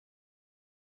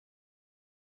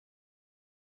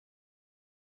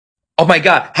Oh my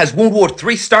God, has World War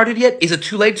III started yet? Is it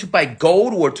too late to buy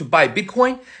gold or to buy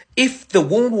Bitcoin? If the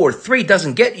World War III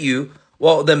doesn't get you,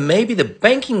 well, then maybe the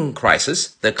banking crisis,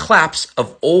 the collapse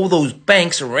of all those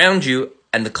banks around you,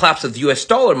 and the collapse of the US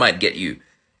dollar might get you.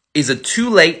 Is it too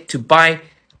late to buy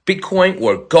Bitcoin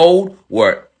or gold,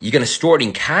 or you're going to store it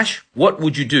in cash? What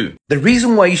would you do? The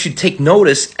reason why you should take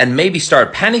notice and maybe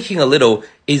start panicking a little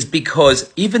is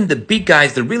because even the big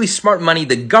guys, the really smart money,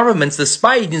 the governments, the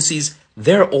spy agencies,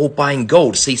 they're all buying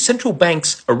gold. See, central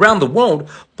banks around the world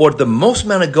bought the most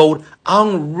amount of gold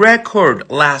on record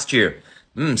last year.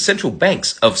 Central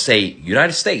banks of, say,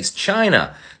 United States,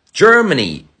 China,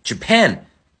 Germany, Japan,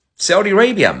 Saudi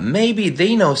Arabia, maybe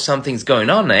they know something's going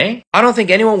on, eh? I don't think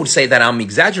anyone would say that I'm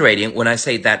exaggerating when I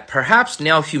say that perhaps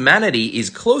now humanity is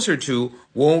closer to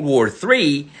World War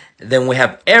III than we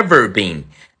have ever been.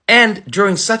 And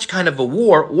during such kind of a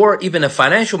war, or even a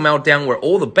financial meltdown where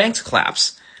all the banks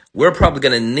collapse, we're probably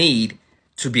going to need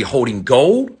to be holding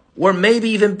gold or maybe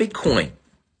even Bitcoin.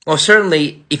 Well,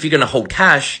 certainly, if you're going to hold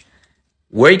cash,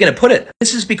 where are you going to put it?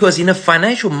 This is because in a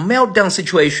financial meltdown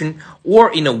situation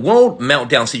or in a world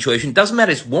meltdown situation, doesn't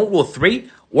matter if it's World War III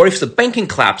or if it's the banking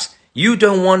collapse, you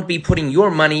don't want to be putting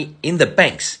your money in the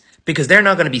banks because they're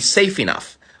not going to be safe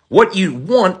enough. What you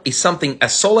want is something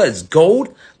as solid as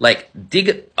gold, like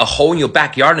dig a hole in your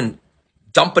backyard and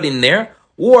dump it in there,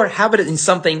 or have it in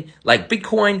something like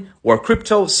Bitcoin or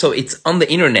crypto so it's on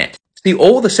the internet. See,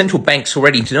 all the central banks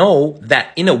already know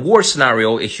that in a war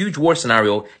scenario, a huge war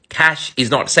scenario, cash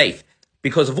is not safe.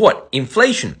 Because of what?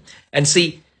 Inflation. And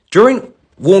see, during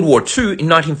World War II in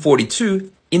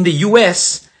 1942, in the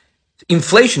US,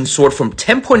 inflation soared from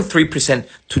 10.3%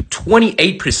 to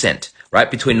 28%,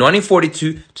 right? Between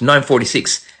 1942 to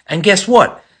 1946. And guess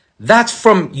what? That's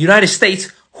from United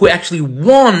States who actually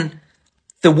won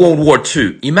the World War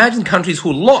II. Imagine countries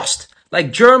who lost.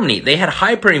 Like Germany, they had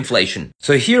hyperinflation.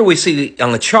 So here we see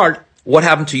on the chart what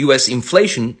happened to US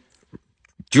inflation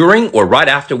during or right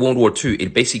after World War II.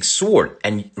 It basically soared.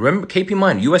 And remember, keep in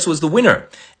mind, US was the winner.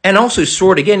 And also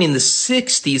soared again in the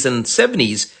 60s and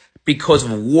 70s because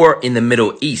of war in the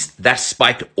Middle East. That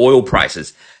spiked oil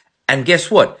prices. And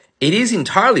guess what? It is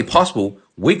entirely possible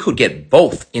we could get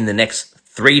both in the next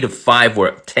 3 to 5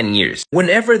 or 10 years.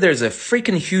 Whenever there's a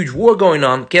freaking huge war going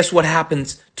on, guess what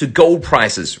happens to gold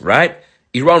prices, right?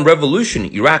 Iran revolution,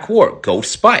 Iraq war, gold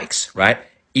spikes, right?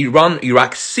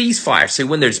 Iran-Iraq ceasefire. So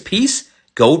when there's peace,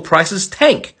 gold prices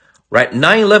tank, right?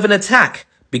 9/11 attack,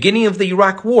 beginning of the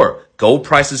Iraq war, gold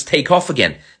prices take off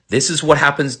again. This is what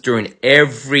happens during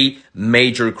every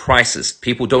major crisis.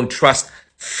 People don't trust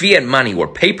fiat money or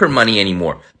paper money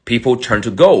anymore. People turn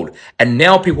to gold. And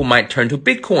now people might turn to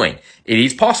Bitcoin. It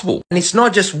is possible. And it's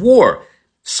not just war.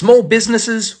 Small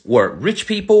businesses or rich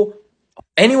people,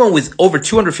 anyone with over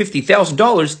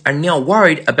 $250,000 are now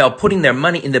worried about putting their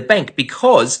money in the bank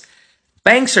because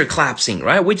banks are collapsing,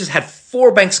 right? We just had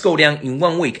 4 banks go down in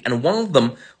 1 week. And one of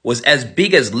them was as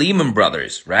big as Lehman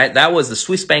Brothers, right? That was the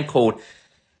Swiss bank called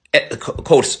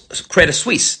Credit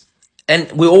Suisse. And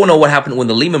we all know what happened when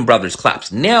the Lehman Brothers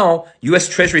collapsed. Now, U.S.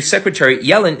 Treasury Secretary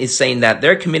Yellen is saying that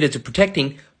they're committed to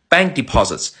protecting bank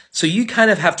deposits. So you kind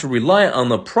of have to rely on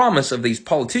the promise of these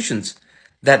politicians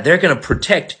that they're going to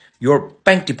protect your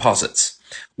bank deposits.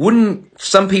 Wouldn't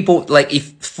some people, like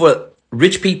if for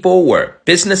rich people or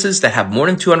businesses that have more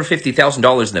than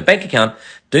 $250,000 in their bank account,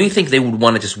 don't you think they would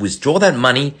want to just withdraw that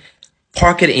money,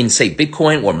 park it in, say,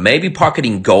 Bitcoin, or maybe park it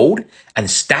in gold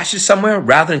and stash it somewhere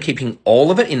rather than keeping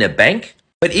all of it in a bank?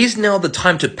 But is now the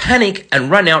time to panic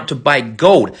and run out to buy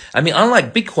gold? I mean,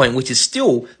 unlike Bitcoin, which is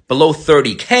still below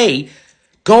 30K,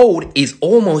 gold is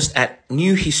almost at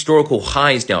new historical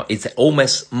highs now. It's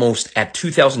almost at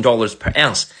 $2,000 per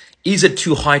ounce. Is it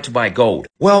too high to buy gold?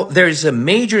 Well, there's a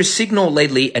major signal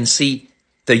lately, and see,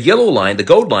 the yellow line, the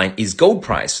gold line, is gold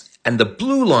price, and the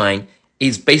blue line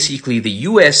is basically the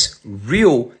US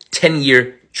real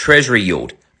 10-year treasury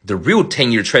yield, the real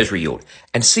 10-year treasury yield,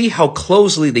 and see how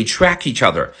closely they track each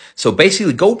other. So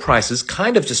basically gold prices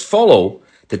kind of just follow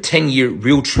the 10-year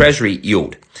real treasury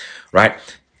yield, right?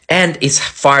 And it's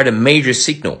fired a major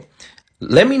signal.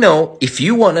 Let me know if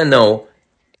you want to know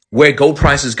where gold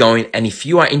price is going and if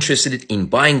you are interested in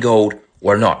buying gold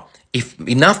or not. If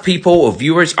enough people or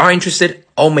viewers are interested,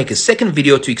 I'll make a second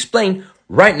video to explain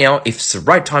right now if it's the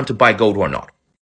right time to buy gold or not.